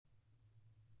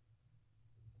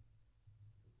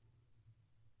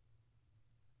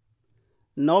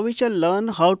Now we shall learn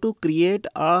how to create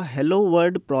a Hello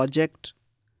World project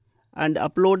and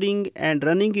uploading and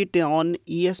running it on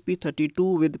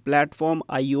ESP32 with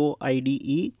PlatformIO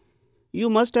IDE. You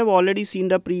must have already seen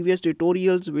the previous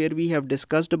tutorials where we have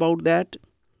discussed about that.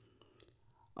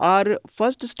 Our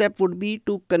first step would be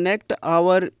to connect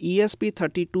our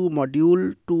ESP32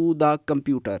 module to the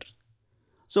computer.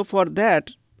 So for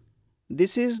that,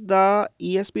 this is the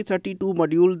ESP32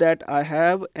 module that I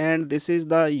have, and this is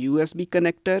the USB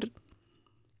connector,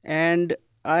 and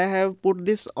I have put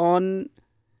this on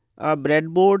a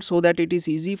breadboard so that it is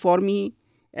easy for me,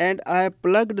 and I have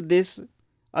plugged this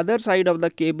other side of the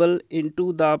cable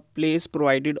into the place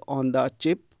provided on the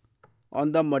chip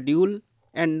on the module,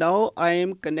 and now I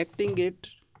am connecting it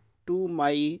to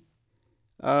my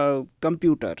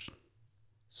computer.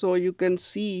 So you can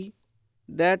see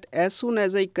that as soon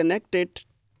as I connect it,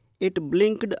 it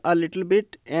blinked a little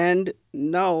bit, and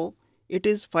now it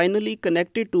is finally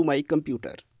connected to my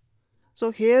computer.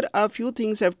 So here a few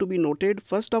things have to be noted.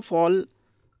 First of all,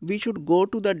 we should go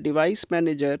to the device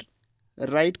manager,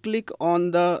 right click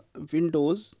on the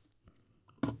Windows,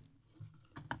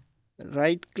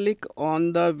 and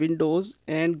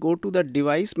go to the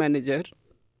device manager,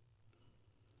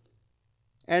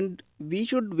 and we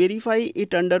should verify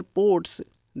it under ports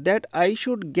that I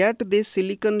should get this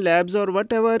Silicon Labs or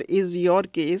whatever is your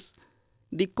case,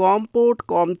 the COM port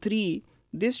COM3,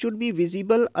 this should be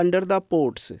visible under the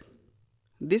ports.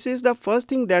 This is the first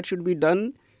thing that should be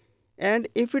done, and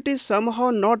if it is somehow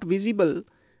not visible,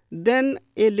 then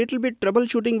a little bit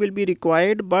troubleshooting will be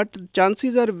required, but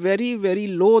chances are very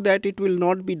low that it will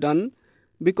not be done,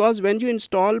 because when you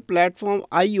install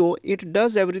PlatformIO, it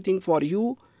does everything for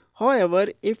you. However,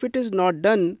 if it is not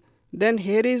done, then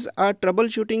here is a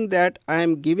troubleshooting that I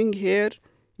am giving here.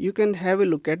 You can have a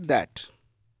look at that.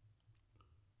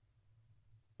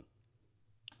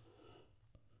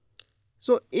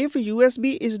 So if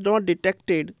USB is not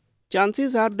detected,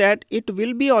 chances are that it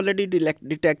will be already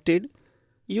detected.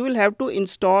 You will have to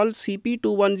install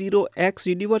CP210X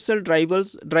universal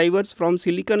drivers from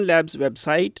Silicon Labs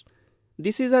website.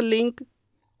 This is a link,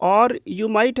 or you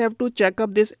might have to check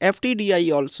up this FTDI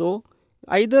also.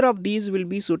 Either of these will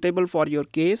be suitable for your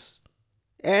case.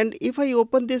 And if I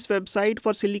open this website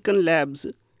for Silicon Labs,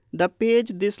 the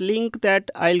page, this link that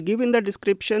I'll give in the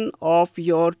description of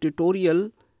your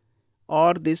tutorial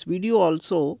or this video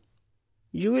also,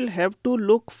 you will have to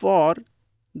look for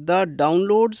the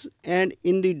downloads, and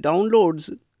in the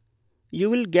downloads you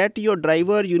will get your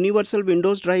driver, universal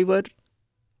Windows driver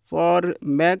for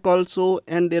Mac also,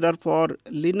 and there are for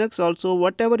Linux also,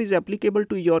 whatever is applicable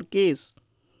to your case.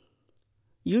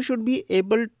 You should be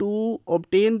able to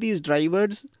obtain these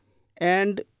drivers,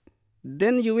 and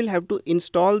then you will have to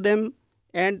install them,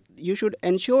 and you should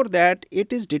ensure that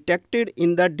it is detected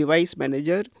in the device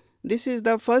manager. This is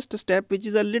the first step, which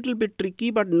is a little bit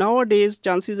tricky, but nowadays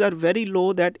chances are very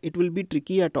low that it will be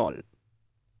tricky at all.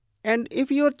 And if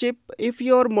your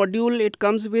module, it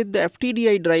comes with the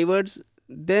FTDI drivers,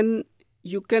 then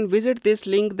you can visit this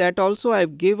link that also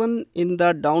I've given in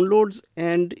the downloads,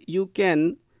 and you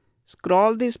can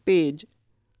scroll this page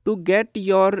to get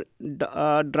your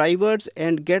drivers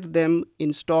and get them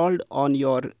installed on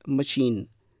your machine.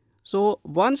 So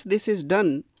once this is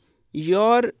done,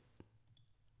 your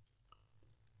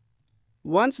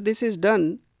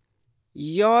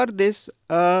this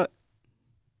COM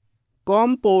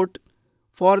port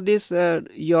for this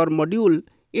your module,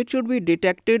 it should be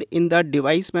detected in the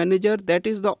device manager. That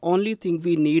is the only thing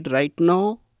we need right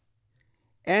now.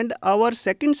 And our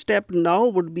second step now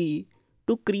would be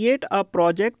to create a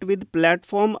project with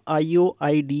PlatformIO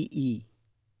IDE.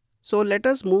 So let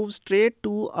us move straight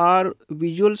to our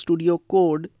Visual Studio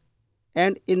Code,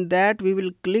 and in that we will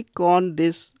click on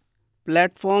this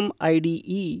Platform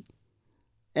IDE,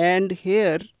 and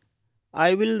here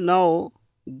I will now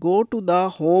go to the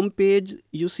home page.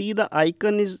 You see the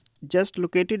icon is just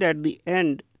located at the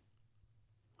end,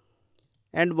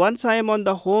 and once I am on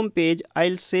the home page,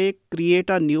 I'll say create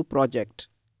a new project.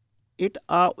 It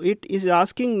is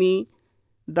asking me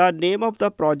the name of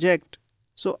the project,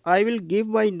 so I will give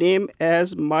my name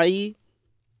as my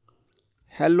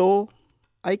hello.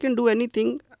 I can do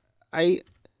anything.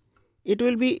 It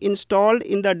will be installed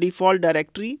in the default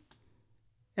directory,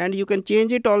 and you can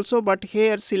change it also, but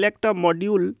here select a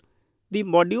module. The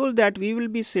module that we will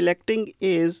be selecting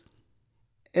is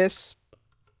S.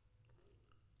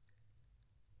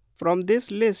 From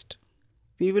this list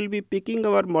we will be picking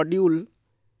our module,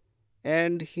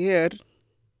 and here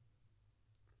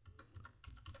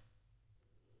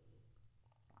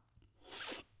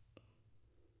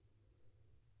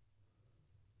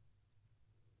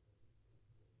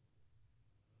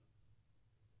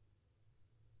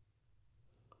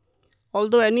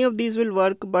Although any of these will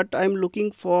work, but I'm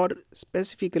looking for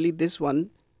specifically this one,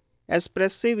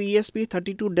 expressive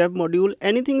ESP32 dev module.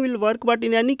 Anything will work, but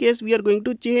in any case we are going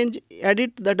to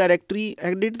edit the directory,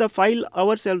 edit the file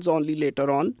ourselves only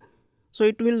later on, so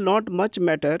it will not much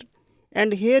matter.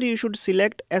 And here you should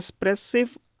select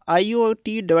expressive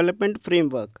IoT development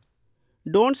framework.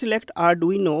 Don't select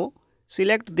Arduino,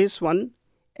 select this one,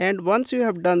 and once you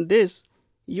have done this,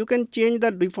 you can change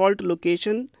the default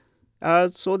location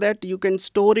so that you can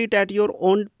store it at your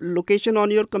own location on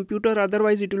your computer,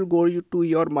 otherwise it will go to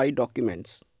your My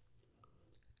Documents.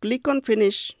 Click on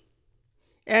Finish,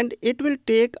 and it will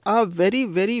take a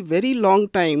very long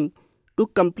time to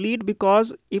complete,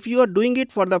 because if you are doing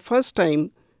it for the first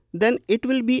time, then it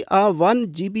will be a 1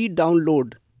 GB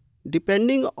download.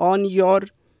 Depending on your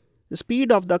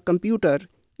speed of the computer,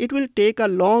 it will take a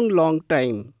long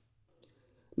time,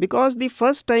 because the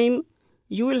first time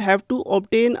you will have to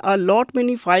obtain a lot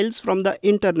many files from the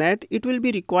internet. It will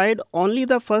be required only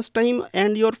the first time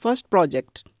and your first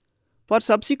project. For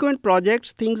subsequent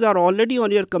projects, things are already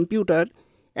on your computer,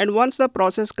 and once the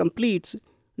process completes,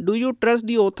 do you trust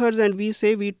the authors? And we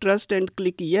say we trust and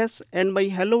click yes, and my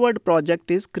Hello World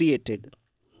project is created.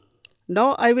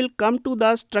 Now I will come to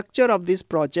the structure of this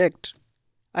project.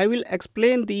 I will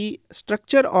explain the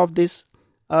structure of this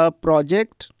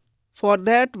project. For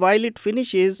that, while it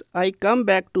finishes, I come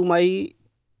back to my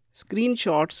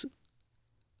screenshots.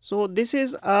 So this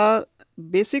is a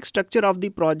basic structure of the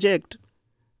project.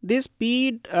 This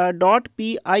 .pio,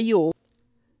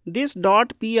 this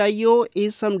 .pio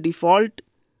is some default.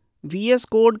 VS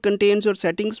Code contains your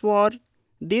settings for.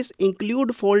 This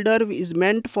include folder is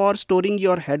meant for storing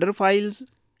your header files.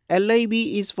 lib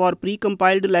is for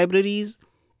precompiled libraries.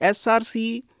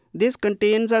 src, this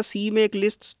contains a cmake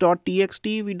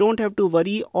lists.txt. We don't have to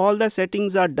worry, all the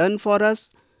settings are done for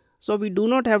us. So we do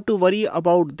not have to worry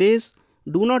about this,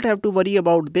 do not have to worry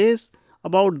about this.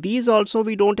 About these also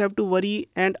we don't have to worry,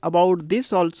 and about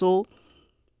this also.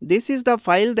 This is the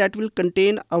file that will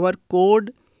contain our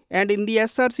code, and in the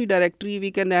src directory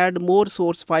we can add more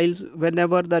source files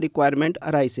whenever the requirement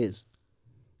arises.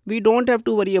 We don't have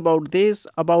to worry about this,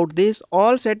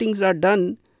 all settings are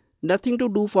done. Nothing to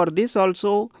do for this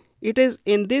also. It is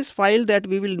in this file that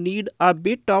we will need a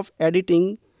bit of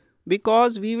editing,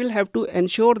 because we will have to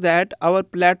ensure that our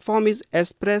platform is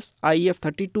Express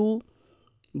IF32,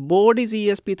 board is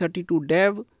ESP32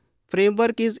 dev,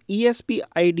 framework is ESP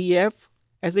IDF.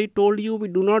 As I told you, we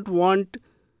do not want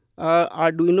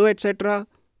Arduino etc.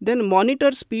 Then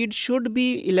monitor speed should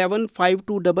be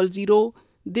 115200.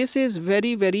 This is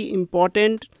very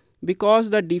important,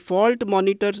 because the default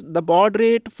monitors, the baud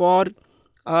rate for this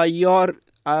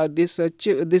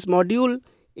module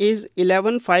is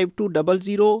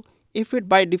 115200. If it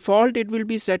by default it will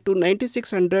be set to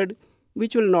 9600,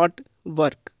 which will not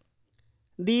work.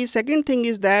 The second thing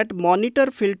is that monitor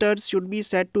filters should be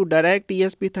set to direct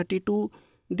ESP32.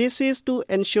 This is to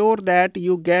ensure that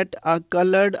you get a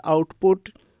colored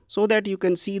output, so that you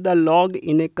can see the log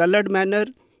in a colored manner.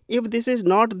 If this is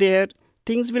not there,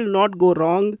 things will not go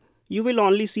wrong. You will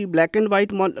only see black and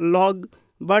white log,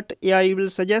 but I will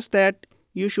suggest that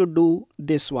you should do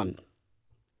this one.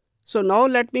 So now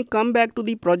let me come back to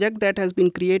the project that has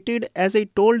been created. As I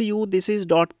told you, this is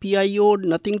 .pio,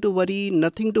 nothing to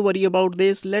worry about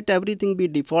this. Let everything be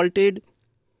defaulted,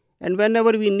 and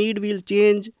whenever we need, we'll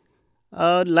change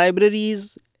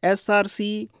libraries,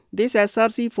 src. This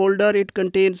src folder, it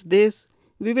contains this.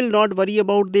 We will not worry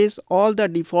about this, all the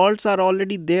defaults are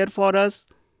already there for us.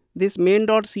 This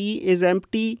main.c is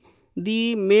empty.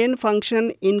 The main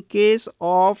function in case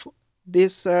of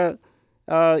this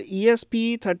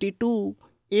ESP32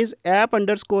 is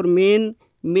app_main.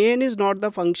 Main is not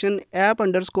the function,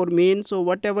 app_main. So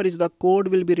whatever is the code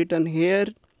will be written here.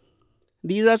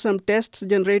 These are some tests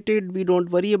generated, we don't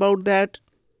worry about that.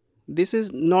 This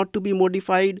is not to be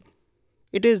modified.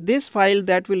 It is this file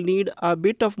that will need a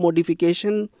bit of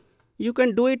modification. You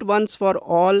can do it once for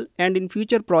all, and in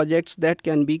future projects that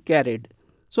can be carried.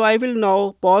 So I will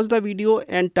now pause the video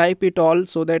and type it all,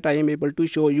 so that I am able to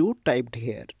show you typed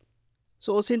here.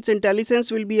 So since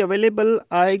IntelliSense will be available,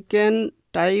 I can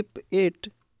type it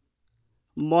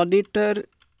monitor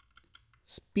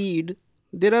speed.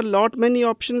 There are many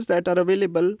options that are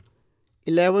available.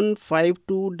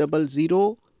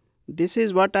 115200. This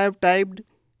is what I have typed,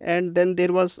 and then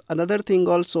there was another thing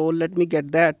also. Let me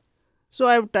get that. So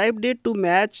I have typed it to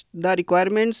match the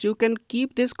requirements. You can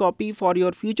keep this copy for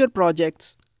your future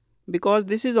projects, because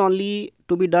this is only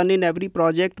to be done in every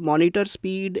project. Monitor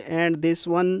speed and this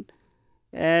one.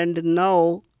 And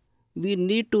now we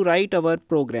need to write our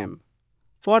program.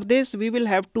 For this we will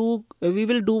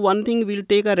do one thing. We'll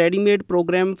take a ready-made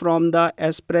program from the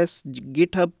Express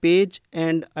GitHub page,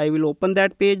 and I will open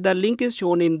that page. The link is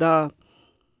shown in the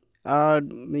I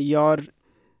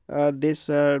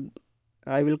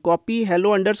will copy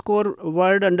hello underscore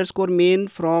word underscore main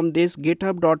from this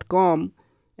github.com,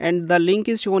 and the link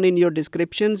is shown in your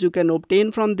descriptions. You can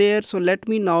obtain from there. So let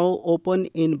me now open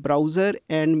in browser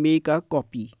and make a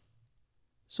copy.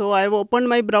 So I have opened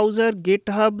my browser,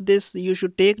 GitHub. This you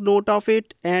should take note of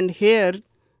it, and here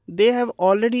they have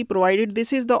already provided.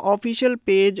 This is the official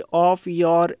page of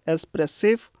your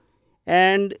Espressif,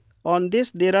 and on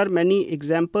this there are many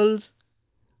examples,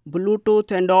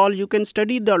 Bluetooth and all. You can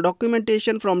study the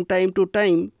documentation from time to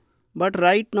time, but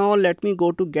right now let me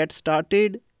go to get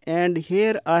started, and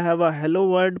here I have a hello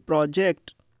world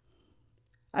project.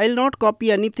 I'll not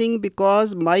copy anything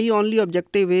because my only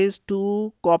objective is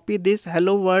to copy this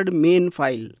hello world main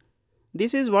file.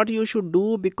 This is what you should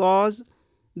do because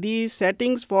the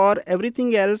settings for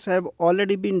everything else have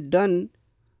already been done.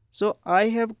 So I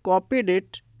have copied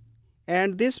it,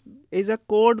 and this is a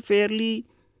code fairly.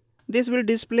 This will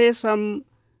display some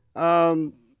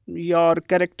your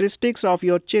characteristics of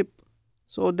your chip.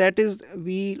 So that is,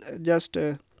 we just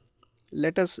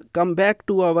let us come back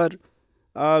to our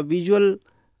Visual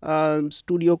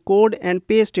Studio Code and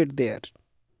paste it there.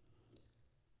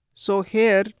 So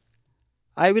here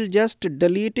I will just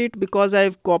delete it because I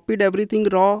have copied everything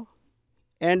raw,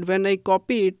 and when I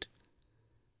copy it,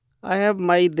 I have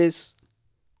my this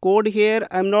code here.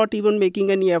 I'm not even making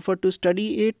any effort to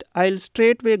study it. I'll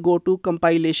straightway go to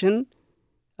compilation.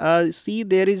 See,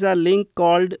 there is a link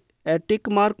called a tick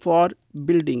mark for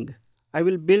building. I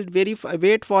will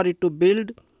wait for it to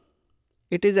build.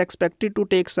 It is expected to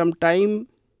take some time,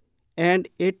 and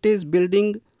it is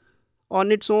building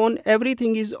on its own.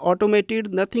 Everything is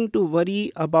automated, nothing to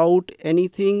worry about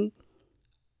anything.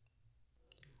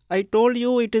 I told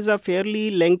you it is a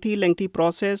fairly lengthy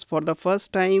process for the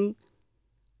first time,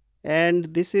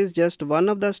 and this is just one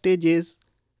of the stages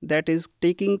that is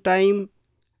taking time,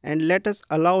 and let us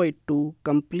allow it to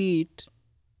complete.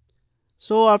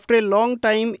 So after a long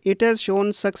time it has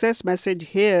shown success message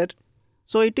here.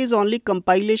 So it is only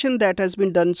compilation that has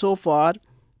been done so far.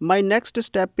 My next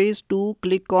step is to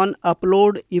click on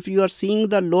upload. If you are seeing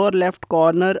the lower left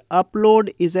corner,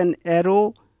 upload is an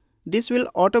arrow. This will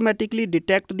automatically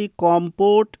detect the COM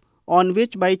port on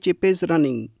which my chip is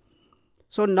running.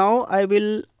 So now I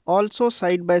will also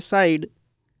side by side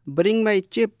bring my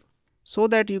chip so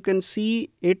that you can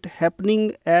see it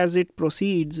happening as it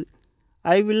proceeds.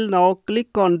 I will now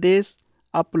click on this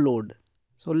upload.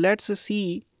 So let's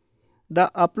see,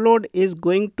 the upload is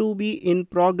going to be in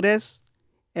progress,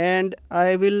 and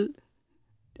I will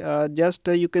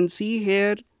you can see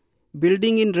here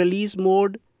building in release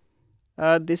mode.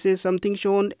 This is something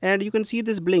shown, and you can see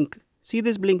this blink. See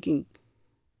this blinking.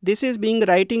 This is being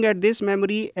writing at this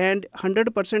memory, and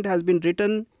 100% has been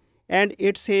written, and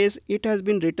it says it has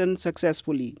been written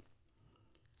successfully.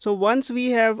 So once we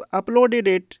have uploaded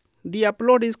it, the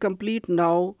upload is complete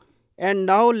now, and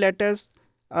now let us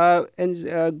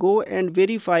go and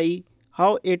verify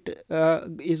how it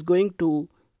is going to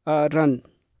run.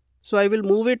 So I will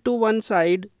move it to one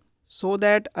side so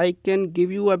that I can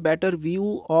give you a better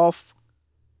view of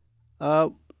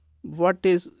what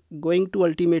is going to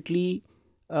ultimately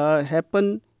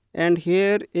happen. And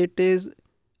here it is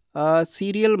a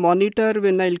serial monitor.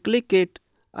 When I'll click it,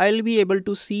 I'll be able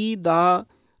to see the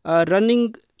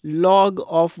running log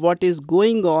of what is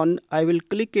going on. I will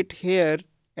click it here,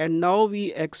 and now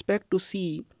we expect to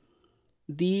see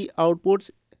the outputs.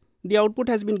 The output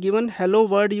has been given hello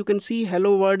world. You can see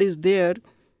hello world is there.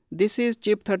 This is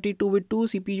chip 32 with 2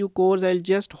 CPU cores. I'll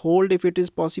just hold if it is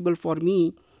possible for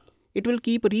me. It will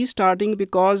keep restarting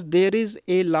because there is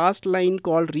a last line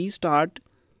called restart.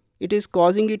 It is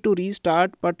causing it to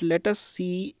restart, but let us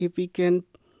see if we can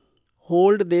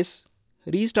hold this.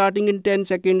 Restarting in 10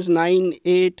 seconds, 9,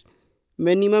 8,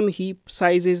 minimum heap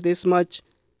size is this much.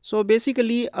 So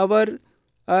basically our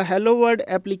hello world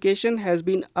application has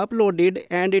been uploaded,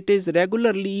 and it is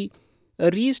regularly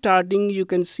restarting. You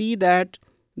can see that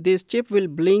this chip will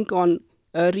blink on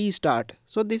restart.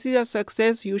 So this is a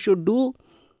success. You should do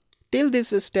till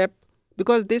this step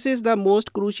because this is the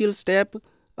most crucial step.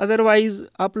 Otherwise,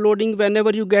 uploading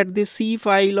whenever you get this C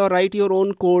file or write your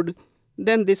own code,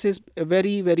 then this is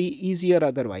very easier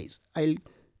otherwise. I'll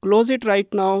close it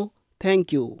right now.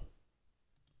 Thank you.